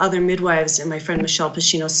group of other midwives and my friend Michelle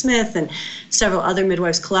Pacino-Smith and several other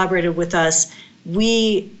midwives collaborated with us,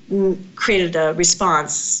 we created a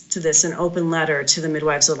response to this, an open letter to the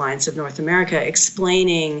Midwives Alliance of North America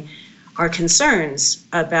explaining our concerns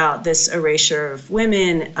about this erasure of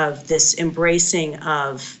women, of this embracing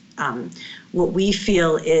of what we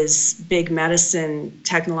feel is big medicine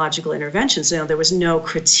technological interventions. There was no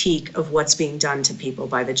critique of what's being done to people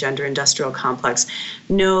by the gender industrial complex,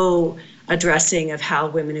 no addressing of how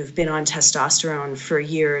women who've been on testosterone for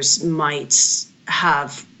years might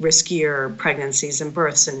have riskier pregnancies and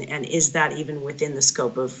births, and is that even within the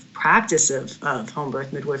scope of practice of home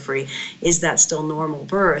birth midwifery? Is that still normal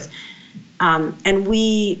birth? And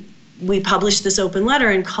we published this open letter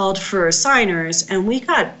and called for signers, and we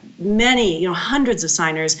got many, hundreds of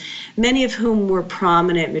signers, many of whom were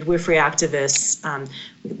prominent midwifery activists.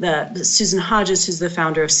 The Susan Hodges, who's the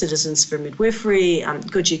founder of Citizens for Midwifery,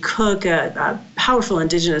 Guji Cook, a powerful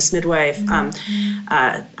Indigenous midwife,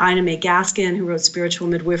 Ina May Gaskin, who wrote Spiritual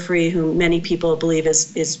Midwifery, who many people believe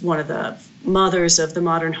is one of the mothers of the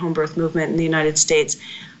modern home birth movement in the United States,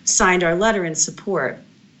 signed our letter in support.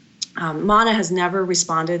 MANA has never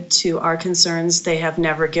responded to our concerns. They have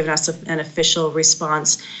never given us an official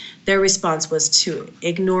response. Their response was to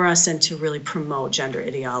ignore us and to really promote gender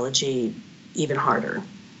ideology even harder.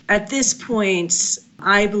 At this point,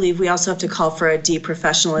 I believe we also have to call for a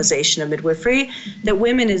deprofessionalization of midwifery, that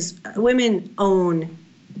women own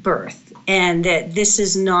birth, and that this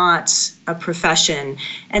is not a profession.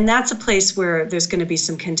 And that's a place where there's going to be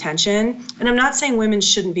some contention. And I'm not saying women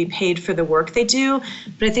shouldn't be paid for the work they do,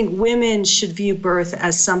 but I think women should view birth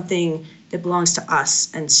as something that belongs to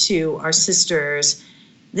us and to our sisters.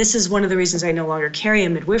 This is one of the reasons I no longer carry a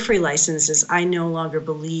midwifery license, is I no longer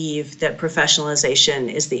believe that professionalization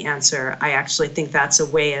is the answer. I actually think that's a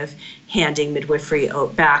way of handing midwifery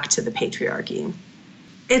back to the patriarchy.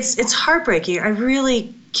 It's heartbreaking. I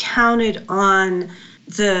really counted on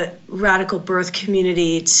the radical birth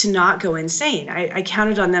community to not go insane. I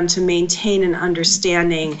counted on them to maintain an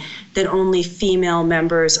understanding that only female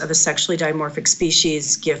members of a sexually dimorphic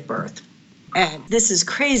species give birth. And this is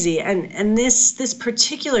crazy. And this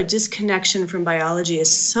particular disconnection from biology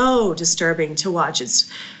is so disturbing to watch. It's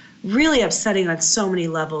really upsetting on so many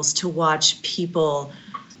levels to watch people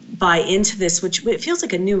buy into this, which it feels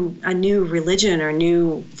like a new religion or a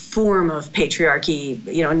new form of patriarchy,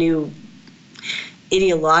 a new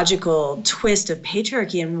ideological twist of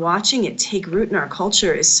patriarchy, and watching it take root in our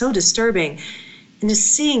culture is so disturbing. And just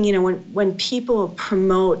seeing, when people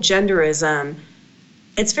promote genderism,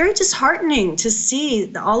 it's very disheartening to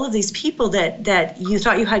see all of these people that you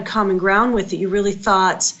thought you had common ground with, that you really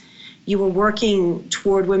thought you were working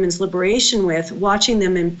toward women's liberation with, watching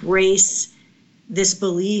them embrace this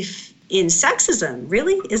belief in sexism,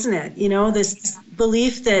 really, isn't it? This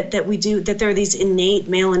belief that there are these innate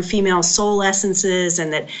male and female soul essences,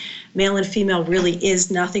 and that male and female really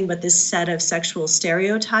is nothing but this set of sexual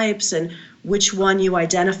stereotypes, and which one you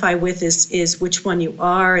identify with is which one you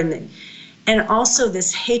are, and also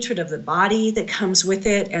this hatred of the body that comes with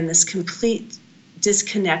it, and this complete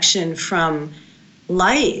disconnection from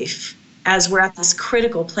life, as we're at this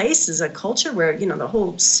critical place as a culture where, the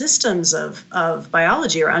whole systems of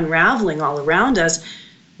biology are unraveling all around us.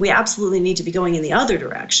 We absolutely need to be going in the other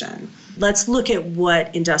direction. Let's look at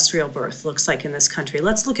what industrial birth looks like in this country.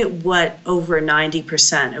 Let's look at what over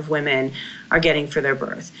 90% of women are getting for their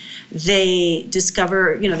birth. They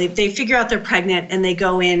discover, they figure out they're pregnant, and they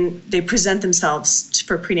go in, they present themselves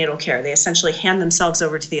for prenatal care. They essentially hand themselves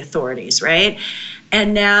over to the authorities, right?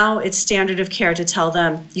 And now it's standard of care to tell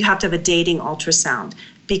them you have to have a dating ultrasound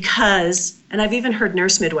because, and I've even heard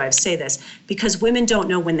nurse midwives say this, because women don't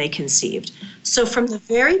know when they conceived. So from the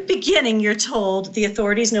very beginning, you're told the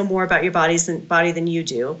authorities know more about your body than you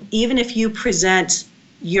do. Even if you present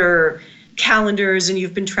your calendars and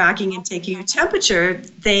you've been tracking and taking your temperature,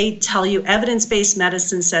 they tell you evidence-based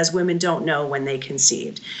medicine says women don't know when they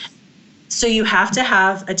conceived. So you have to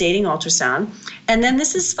have a dating ultrasound. And then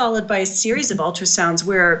this is followed by a series of ultrasounds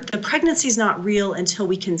where the pregnancy is not real until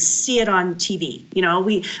we can see it on TV.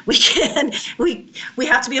 We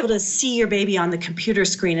have to be able to see your baby on the computer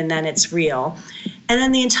screen, and then it's real. And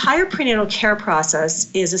then the entire prenatal care process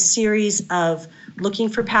is a series of looking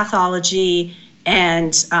for pathology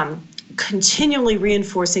and continually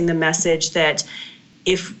reinforcing the message that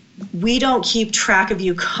if we don't keep track of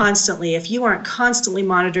you constantly, if you aren't constantly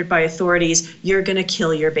monitored by authorities, you're going to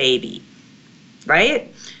kill your baby,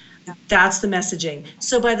 right? That's the messaging.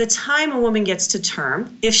 So by the time a woman gets to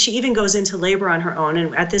term, if she even goes into labor on her own,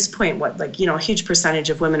 and at this point, a huge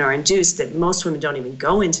percentage of women are induced, that most women don't even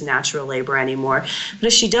go into natural labor anymore. But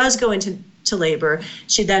if she does go into labor,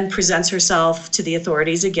 she then presents herself to the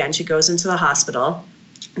authorities again. She goes into the hospital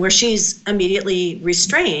where she's immediately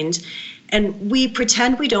restrained. And we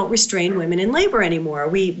pretend we don't restrain women in labor anymore.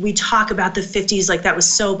 We talk about the 50s like that was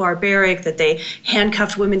so barbaric that they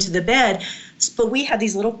handcuffed women to the bed. But we had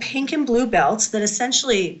these little pink and blue belts that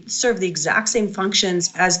essentially serve the exact same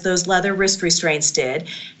functions as those leather wrist restraints did.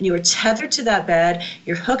 And you were tethered to that bed,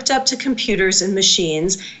 you're hooked up to computers and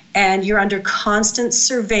machines, and you're under constant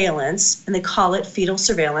surveillance, and they call it fetal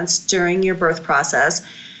surveillance during your birth process.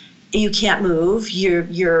 You can't move.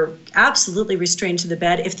 You're absolutely restrained to the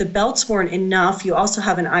bed. If the belts weren't enough, you also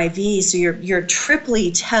have an IV, so you're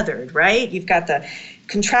triply tethered, right? You've got the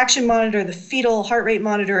contraction monitor, the fetal heart rate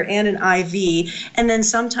monitor, and an IV. And then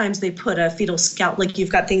sometimes they put a fetal scalp, like you've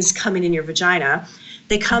got things coming in your vagina.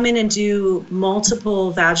 They come in and do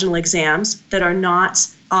multiple vaginal exams that are not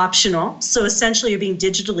optional. So essentially you're being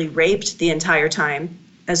digitally raped the entire time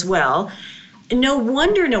as well. And no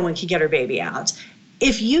wonder no one can get her baby out.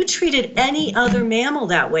 If you treated any other mammal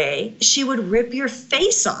that way, she would rip your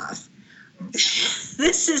face off.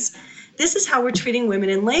 This is how we're treating women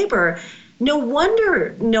in labor. No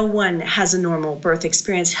wonder no one has a normal birth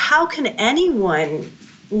experience. How can anyone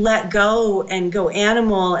let go and go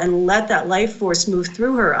animal and let that life force move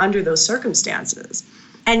through her under those circumstances?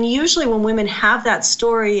 And usually when women have that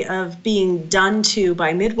story of being done to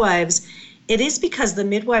by midwives, it is because the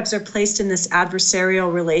midwives are placed in this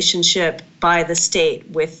adversarial relationship by the state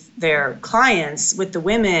with their clients, with the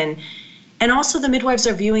women. And also the midwives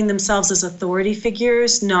are viewing themselves as authority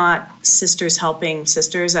figures, not sisters helping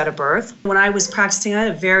sisters at a birth. When I was practicing, I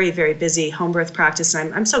had a very, very busy home birth practice,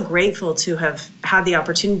 and I'm so grateful to have had the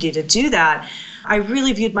opportunity to do that. I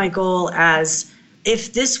really viewed my goal as,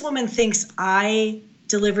 if this woman thinks I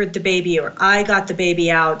delivered the baby or I got the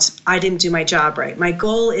baby out, I didn't do my job right. My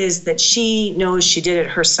goal is that she knows she did it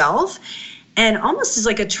herself, and almost as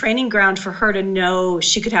like a training ground for her to know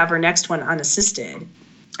she could have her next one unassisted.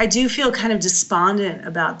 I do feel kind of despondent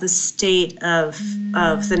about the state of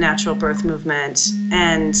the natural birth movement,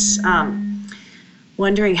 and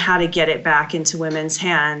wondering how to get it back into women's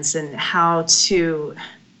hands, and how to,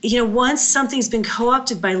 once something's been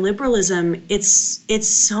co-opted by liberalism, it's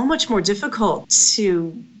so much more difficult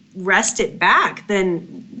to wrest it back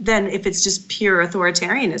than if it's just pure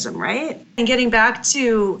authoritarianism, right? And getting back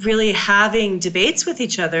to really having debates with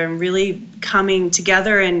each other and really coming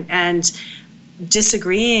together and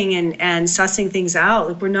disagreeing and sussing things out.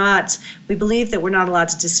 We believe that we're not allowed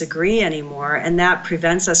to disagree anymore, and that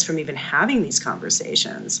prevents us from even having these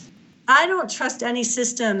conversations. I don't trust any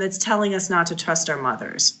system that's telling us not to trust our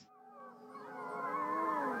mothers.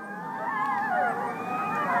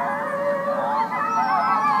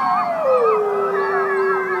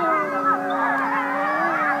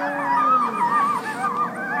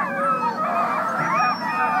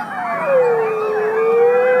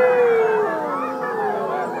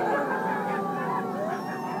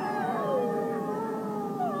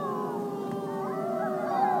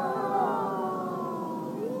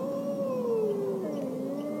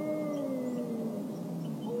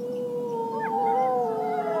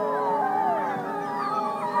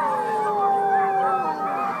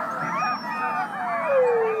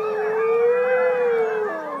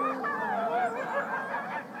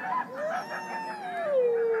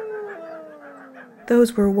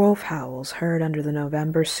 Those were wolf howls heard under the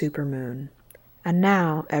November supermoon. And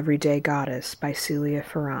now, Everyday Goddess by Celia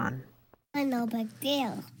Ferran. No big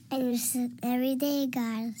deal. I'm just an everyday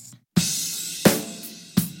goddess.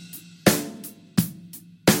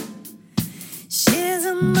 She's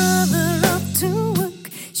a mother off to work.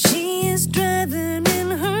 She is driving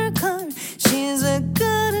in her car. She's a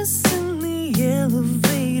goddess in the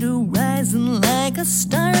elevator, rising like a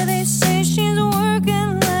star. They say she's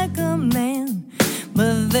working like a man,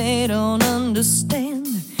 but they don't understand.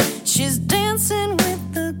 She's dancing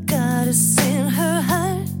with the goddess in her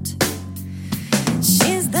heart.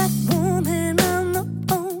 She's that woman on the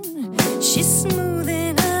phone. She's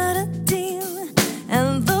smoothing out a deal.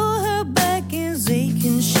 And though her back is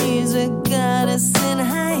aching, she's a goddess in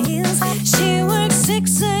high heels. She works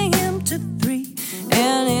 6 a.m. to 3,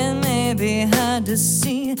 and it may be hard to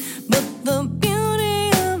see, but the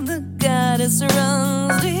beauty of the goddess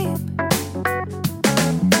runs deep.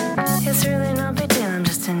 It's really no big deal, I'm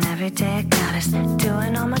just an everyday goddess,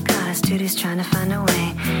 doing all my goddess duties, trying to find a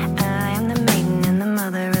way. I am the maiden and the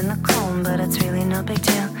mother and the clone, but it's really no big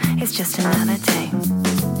deal, it's just another day.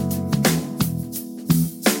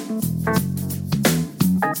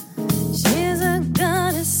 She's a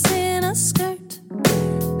goddess in a skirt,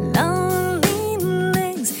 long lean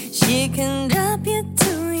legs. She can drop you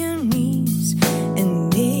to your knees and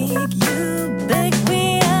make you beg.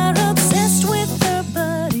 We are obsessed with her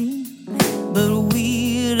body, but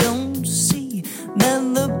we don't see that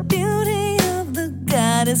the beauty of the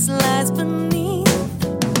goddess lies beneath.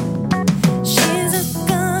 She's a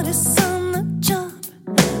goddess on the job,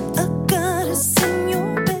 a goddess in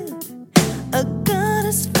your bed, a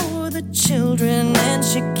goddess for the children, and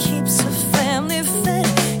she keeps her family fed.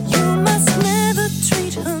 You must never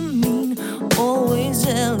treat her mean, always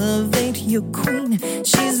elevate your queen.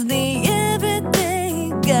 She's the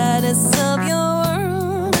everyday goddess of your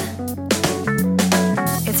world.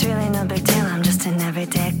 It's really no big deal, I'm just an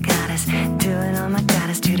everyday goddess, doing all my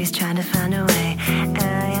goddess duties, trying to find a way.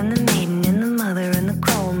 I am the maiden and the mother and the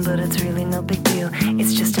clone, but it's really no big deal,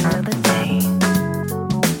 it's just another day.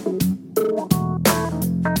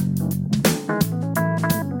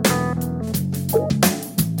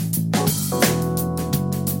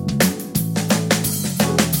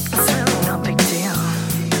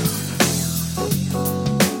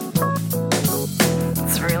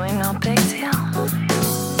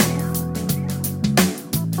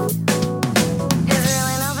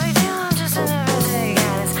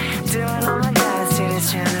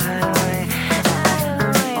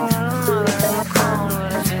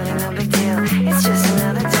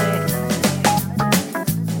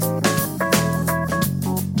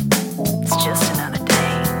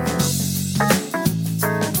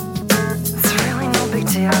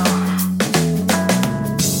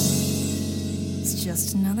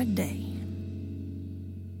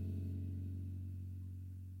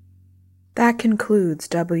 That concludes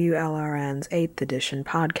WLRN's 8th edition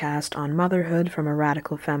podcast on motherhood from a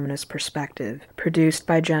radical feminist perspective, produced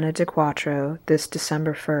by Jenna DeQuatro this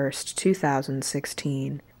December 1st,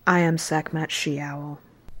 2016. I am Sekhmet She-Owl.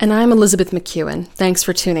 And I'm Elizabeth McEwen. Thanks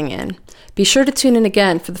for tuning in. Be sure to tune in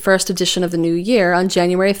again for the first edition of the new year on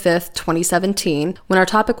January 5th, 2017, when our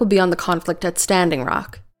topic will be on the conflict at Standing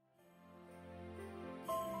Rock.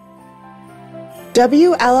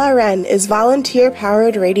 WLRN is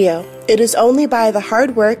volunteer-powered radio. It is only by the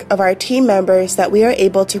hard work of our team members that we are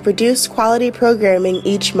able to produce quality programming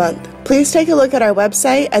each month. Please take a look at our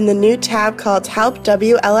website and the new tab called Help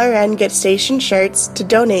WLRN Get Station Shirts to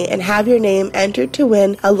donate and have your name entered to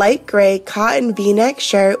win a light gray cotton V-neck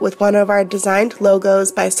shirt with one of our designed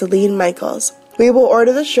logos by Celine Michaels. We will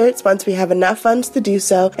order the shirts once we have enough funds to do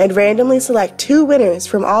so and randomly select 2 winners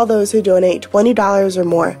from all those who donate $20 or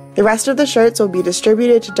more. The rest of the shirts will be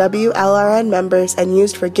distributed to WLRN members and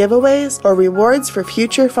used for giveaways or rewards for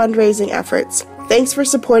future fundraising efforts. Thanks for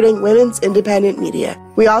supporting women's independent media.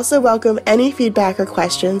 We also welcome any feedback or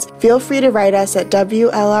questions. Feel free to write us at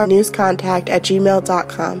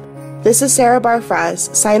WLRnewscontact@gmail.com. This is Sarah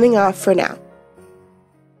Barfraz, signing off for now.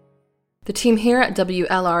 The team here at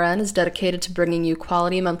WLRN is dedicated to bringing you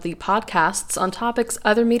quality monthly podcasts on topics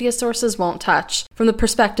other media sources won't touch, from the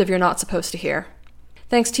perspective you're not supposed to hear.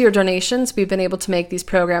 Thanks to your donations, we've been able to make these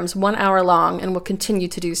programs 1 hour long and will continue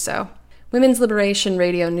to do so. Women's Liberation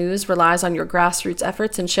Radio News relies on your grassroots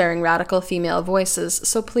efforts in sharing radical female voices,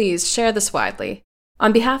 so please share this widely.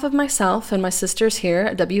 On behalf of myself and my sisters here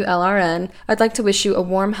at WLRN, I'd like to wish you a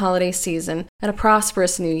warm holiday season and a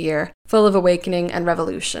prosperous new year, full of awakening and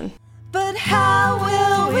revolution. But how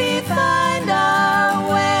will we find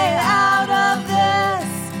our way out of this?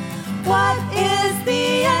 What is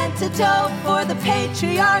the antidote for the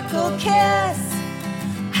patriarchal kiss.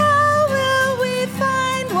 How will we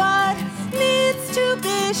find what needs to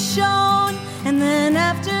be shown? And then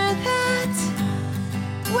after that,